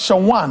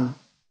 subsection 1,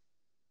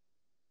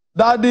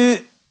 that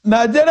the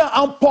Nigerian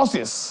armed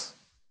forces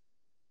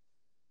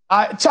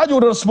are charged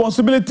with the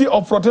responsibility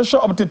of protection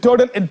of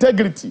territorial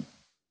integrity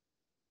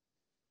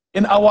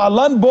in our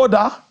land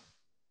border,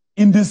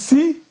 in the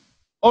sea,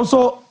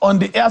 also on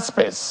the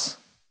airspace.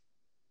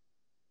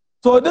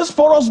 So this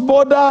porous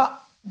border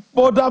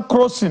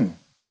crossing,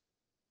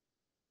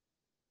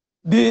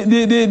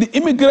 the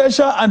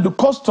immigration and the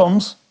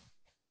customs,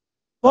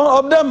 some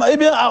of them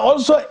even are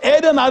also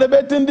aiding and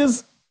abetting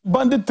this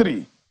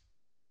banditry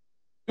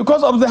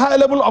because of the high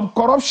level of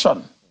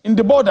corruption in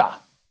the border.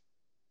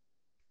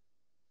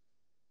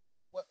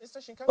 Well, Mr.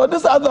 Shinkafi, so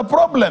these are the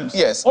problems.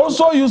 Yes.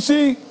 Also, you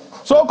see,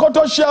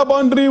 Sokoto share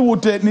boundary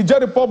with the Niger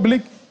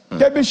Republic,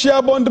 Kebbi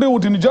share boundary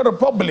with the Niger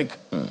Republic,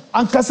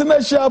 and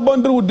Katsina share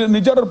boundary with the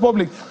Niger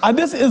Republic. And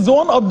this is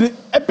one of the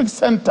epic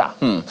center.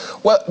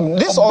 Well,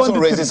 this also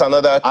raises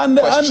another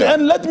question.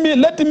 And let me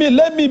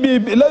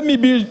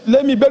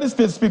very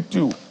specific to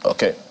you.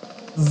 Okay.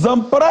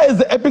 Zamfara is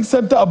the epic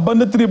center of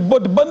banditry,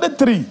 but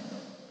banditry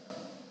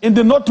in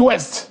the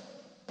northwest,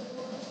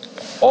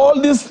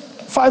 all these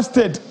 5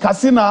 states,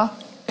 Katsina,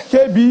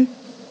 Kebbi,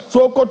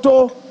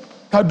 Sokoto,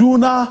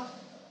 Kaduna,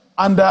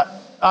 and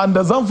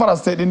the Zamfara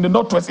state in the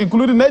northwest,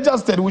 including Niger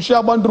state, we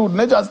share boundary with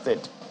Niger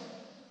state.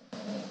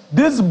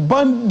 This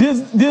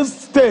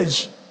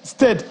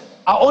state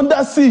are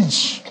under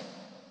siege.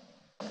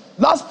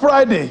 Last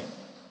Friday,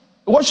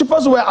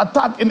 worshippers were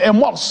attacked in a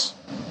mosque.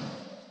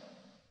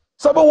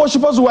 7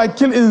 worshippers were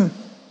killed in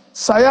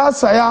Saya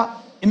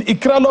in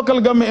Ikra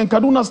local government in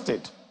Kaduna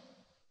state.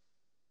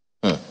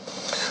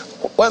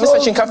 Well, so,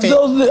 Mr.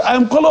 Shinkafi,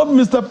 I'm calling on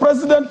Mr.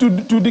 President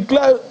to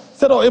declare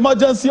state of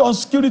emergency on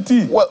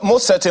security. Well,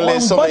 most certainly,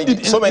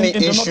 so many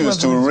issues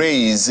to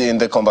raise in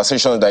the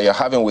conversation that you're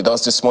having with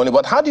us this morning.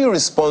 But how do you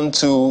respond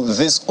to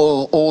this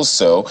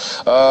also?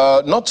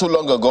 Not too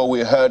long ago,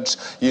 we heard,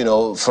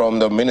 from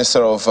the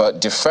Minister of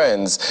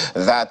Defense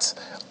that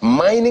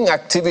mining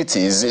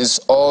activities is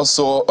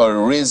also a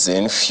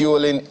reason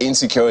fueling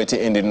insecurity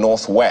in the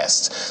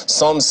Northwest.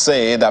 Some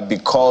say that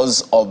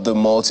because of the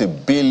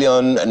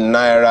multi-billion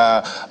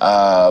naira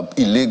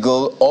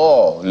illegal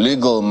or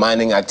legal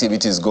mining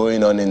activities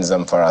going on in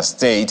Zamfara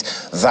state,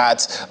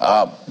 that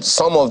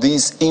some of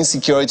these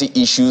insecurity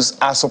issues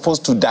are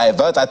supposed to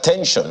divert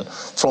attention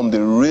from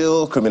the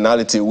real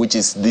criminality, which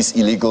is this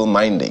illegal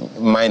mining.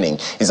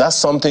 Is that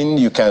something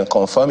you can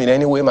confirm in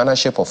any way, manner,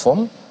 shape, or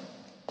form?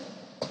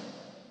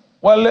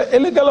 Well,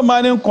 illegal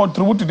mining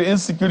contributes to the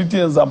insecurity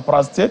in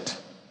Zamfara state,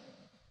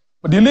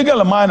 but the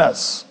illegal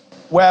miners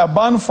were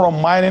banned from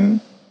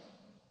mining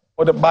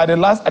by the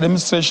last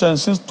administration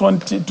since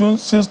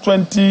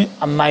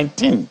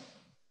 2019.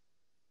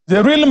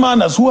 The real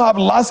miners who have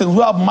license,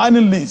 who have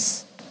mining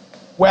lease,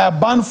 were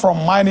banned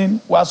from mining,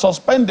 were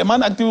suspended.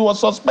 Mining activity was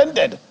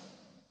suspended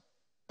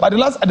by the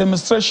last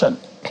administration.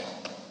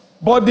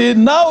 But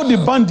now the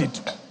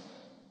bandits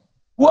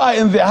who are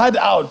in their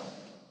hideout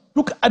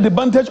took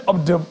advantage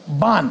of the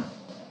ban.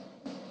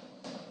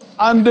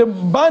 And the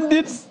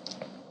bandits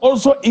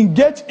also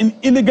engage in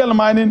illegal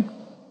mining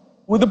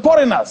with the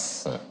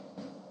foreigners.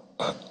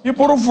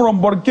 People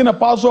from Burkina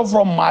Faso,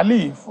 from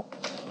Mali,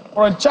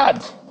 from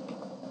Chad,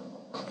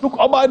 took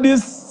over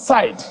this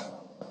site.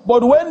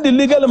 But when the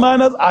legal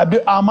miners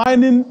are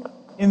mining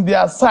in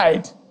their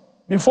site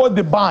before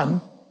the ban,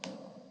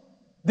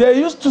 they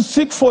used to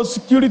seek for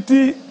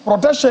security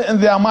protection in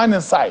their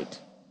mining site.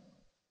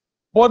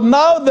 But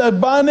now the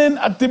banning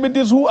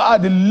activities, who are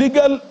the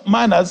legal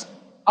miners,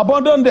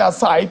 abandoned their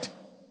site,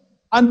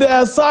 and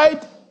their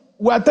site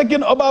were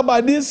taken over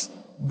by these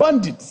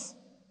bandits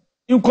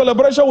in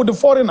collaboration with the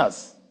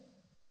foreigners.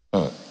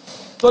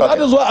 So that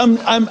is why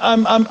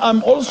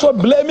I'm also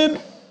blaming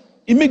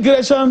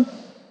immigration,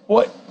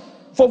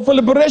 for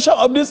liberation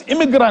of this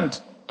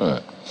immigrant.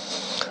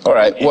 All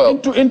right. Well,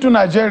 into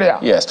Nigeria.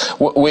 Yes,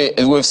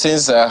 we've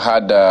since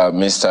had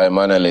Mr.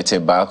 Emmanuel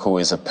Ete back, who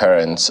is a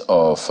parent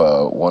of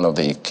one of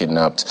the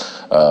kidnapped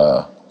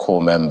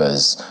core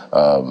members.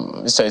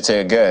 Mr. Ete,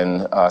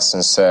 again,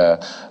 sincere.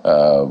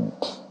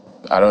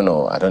 I don't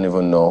know. I don't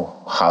even know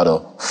how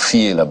to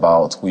feel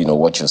about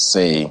what you're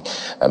saying.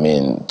 I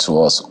mean,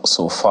 to us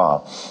so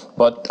far.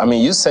 But I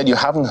mean, you said you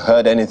haven't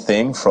heard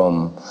anything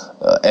from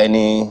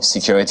any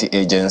security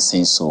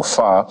agency so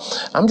far.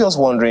 I'm just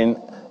wondering,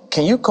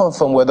 can you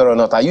confirm whether or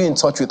not, are you in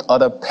touch with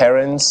other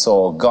parents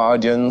or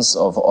guardians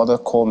of other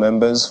core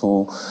members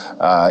who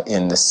are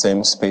in the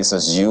same space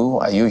as you?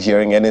 Are you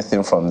hearing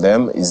anything from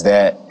them? Is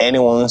there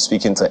anyone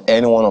speaking to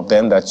any one of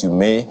them that you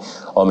may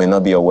or may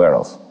not be aware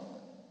of?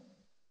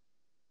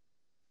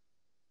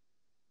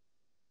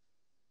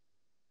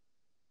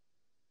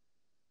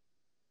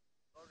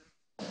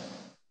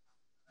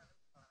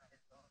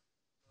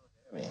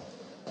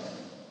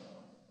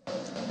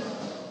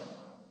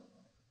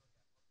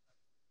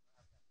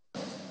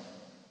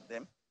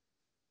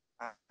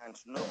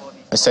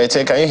 Mr.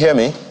 Ete, can you hear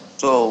me?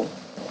 So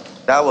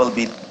that will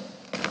be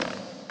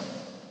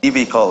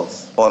difficult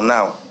for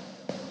now.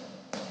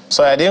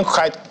 So I didn't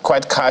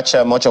quite catch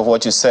much of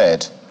what you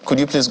said. Could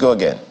you please go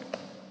again?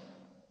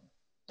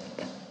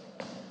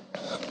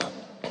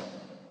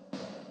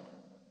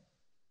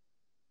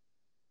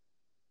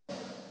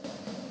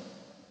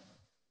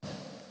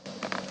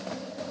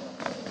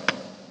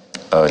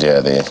 Oh yeah,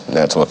 the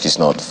network is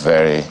not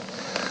very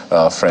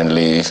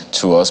friendly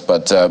to us,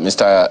 but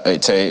Mr.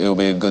 Ete, it will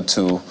be good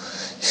to,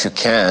 if you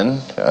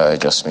can,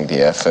 just make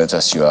the effort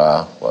as you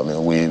are. Well, I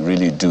mean, we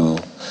really do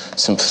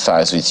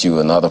sympathize with you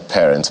and other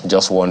parents. I'm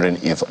just wondering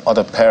if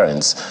other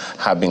parents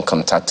have been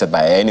contacted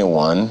by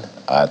anyone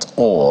at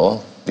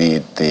all, be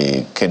it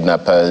the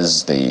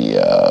kidnappers, the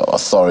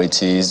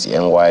authorities, the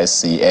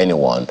NYSC,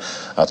 anyone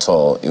at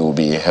all. It will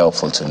be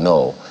helpful to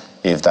know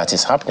if that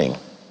is happening.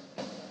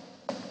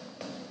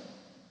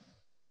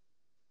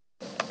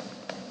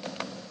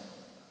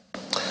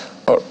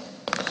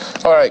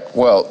 All right,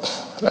 well,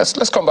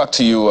 let's come back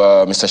to you,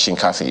 Mr.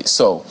 Shinkafi.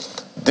 So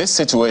this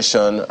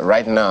situation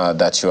right now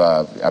that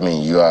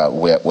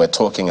we're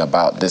talking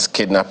about this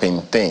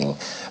kidnapping thing,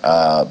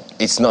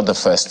 it's not the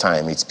first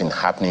time. It's been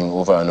happening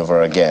over and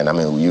over again. I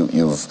mean,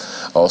 you've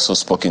also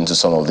spoken to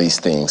some of these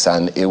things,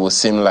 and it would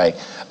seem like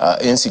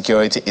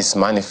insecurity is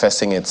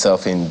manifesting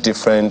itself in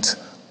different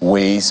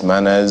ways,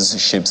 manners,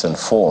 shapes, and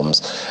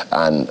forms.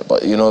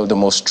 But the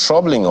most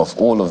troubling of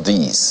all of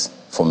these,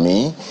 for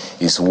me,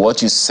 is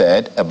what you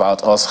said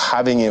about us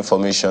having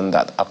information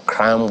that a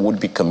crime would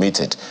be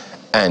committed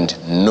and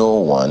no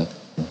one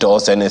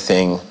does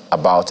anything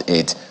about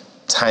it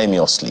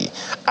timeously.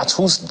 At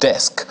whose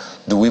desk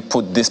do we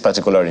put this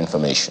particular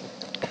information?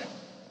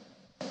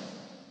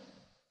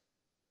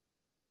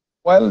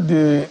 Well,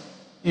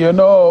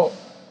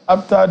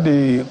 after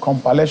the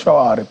compilation of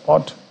our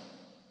report,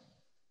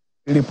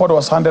 the report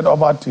was handed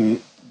over to the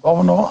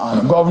governor,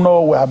 and the governor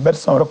will have made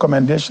some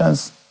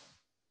recommendations,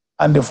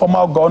 and the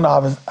former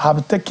governor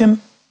have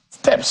taken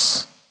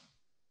steps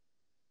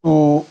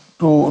to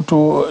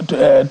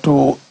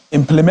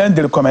implement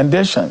the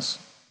recommendations.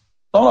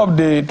 Some of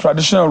the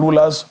traditional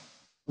rulers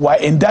were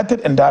indicted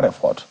in that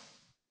report.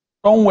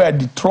 Some were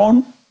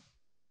dethroned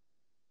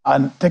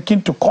and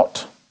taken to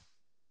court.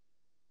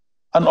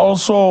 And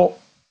also,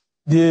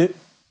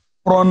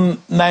 from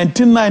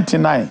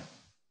 1999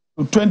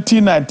 to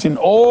 2019,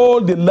 all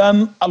the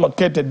land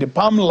allocated, the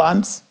palm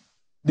lands,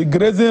 the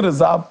grazing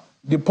reserve,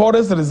 the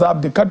forest reserve,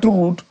 the cattle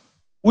route,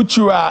 which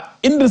were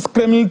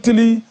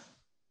indiscriminately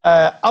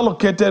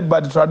allocated by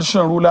the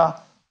traditional ruler,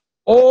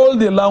 all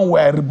the land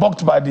were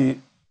revoked by the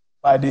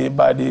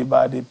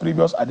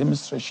previous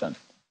administration.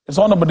 It's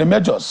one of the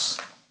measures.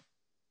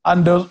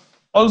 And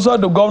also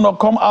the governor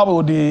come up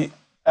with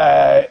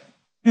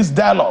this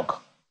dialogue.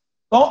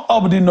 Some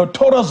of the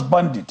notorious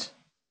bandits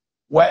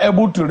were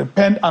able to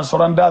repent and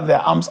surrender their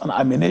arms and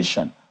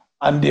ammunition,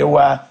 and they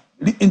were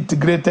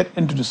reintegrated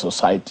into the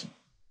society.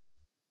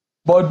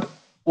 But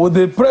with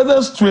the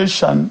present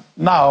situation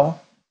now,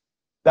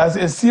 there's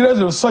a serious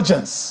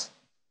resurgence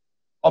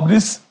of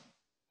this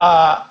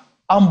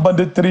armed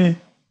banditry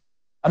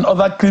and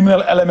other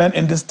criminal element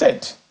in the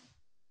state.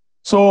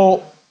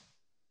 So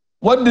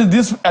what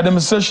this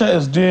administration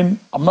is doing,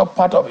 I'm not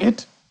part of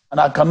it, and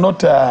I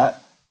cannot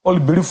only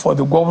brief for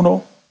the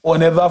governor or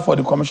neither for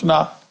the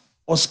commissioner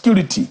for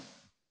security.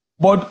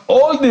 But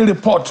all the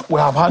reports we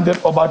have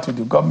handed over to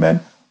the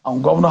government,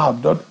 and governor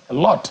have done a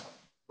lot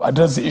to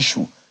address the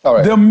issue. All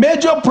right. The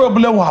major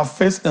problem we have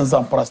faced in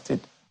Zamfara State,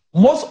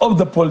 most of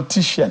the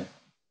politicians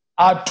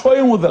are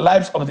toying with the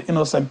lives of the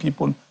innocent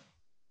people,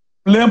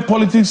 playing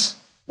politics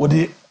with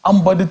the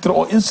armed banditry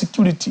or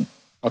insecurity.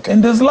 Okay.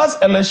 In this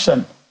last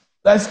election,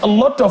 there's a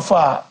lot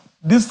of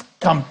this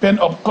campaign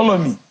of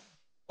calumny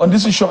on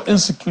this issue of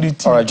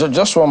insecurity. All right,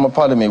 just one more,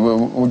 pardon me,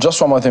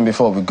 just one more thing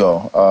before we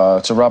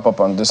go, to wrap up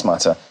on this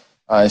matter.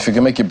 If you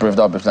can make it brief,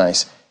 that would be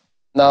nice.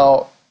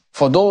 Now,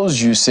 for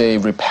those you say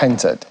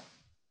repented,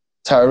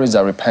 terrorists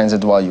that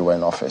repented while you were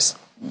in office,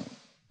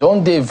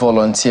 don't they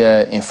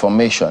volunteer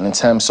information in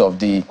terms of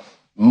the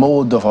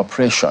mode of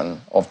operation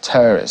of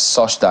terrorists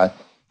such that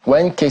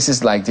when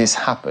cases like this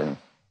happen,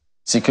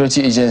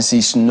 security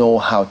agencies know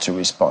how to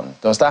respond?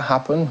 Does that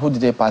happen? Who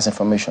did they pass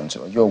information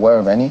to? Are you aware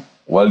of any?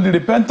 Well, the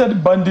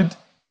repented bandit,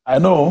 I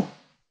know,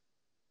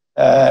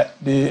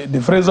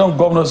 the Frozen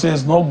governor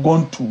says not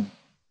going to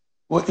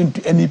go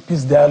into any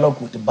peace dialogue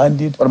with the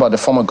bandit. What about the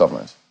former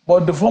government?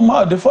 But the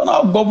former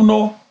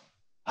governor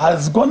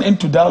has gone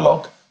into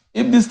dialogue.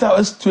 If this type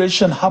of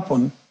situation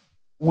happened,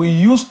 we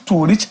used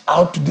to reach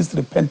out to this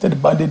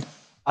repented bandit,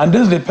 and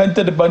this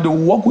repented bandit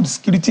will work with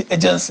security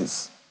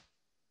agencies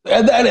to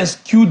either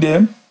rescue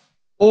them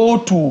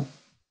or to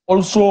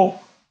also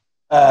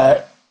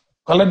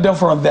collect them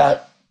from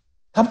their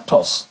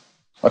captors.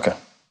 Okay.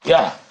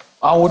 Yeah.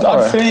 And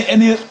without paying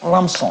any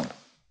ransom.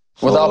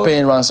 Without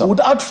paying ransom?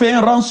 Without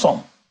paying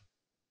ransom.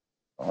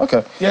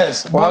 Okay.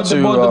 Yes. But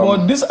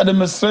this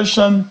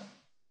administration,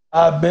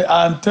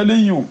 I'm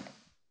telling you,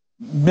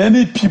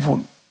 many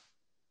people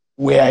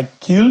were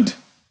killed,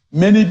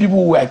 many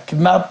people were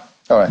kidnapped.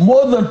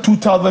 More than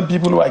 2,000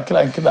 people were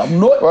killed.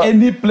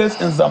 Any place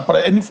in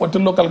Zamfara, any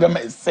 14 local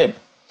government is safe.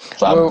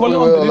 So I'm calling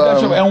on the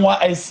leadership of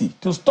NYSC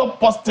to stop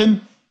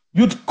posting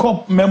youth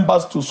corps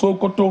members to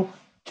Sokoto,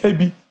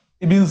 Kebbi,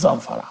 even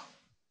Zamfara.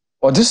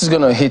 Well, this is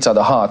going to hit at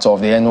the heart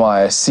of the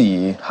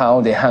NYSC,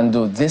 how they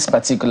handle this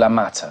particular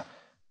matter,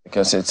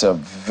 because it's a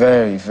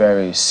very,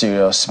 very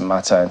serious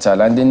matter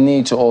entirely. And they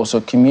need to also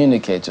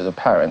communicate to the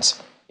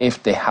parents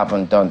if they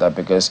haven't done that,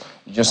 because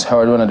you just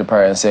heard one of the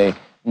parents say,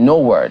 no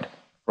word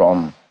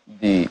from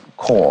the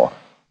Corps.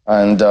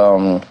 And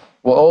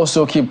we'll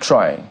also keep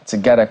trying to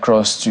get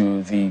across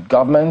to the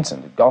government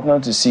and the governor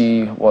to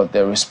see what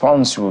their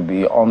response will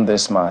be on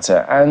this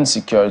matter and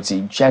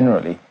security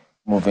generally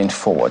moving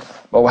forward.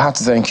 But we have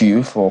to thank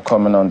you for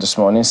coming on this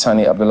morning.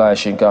 Sani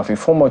Shinkafi,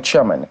 former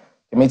chairman,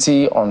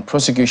 Committee on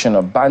Prosecution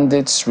of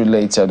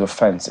Bandits-Related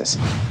Offences.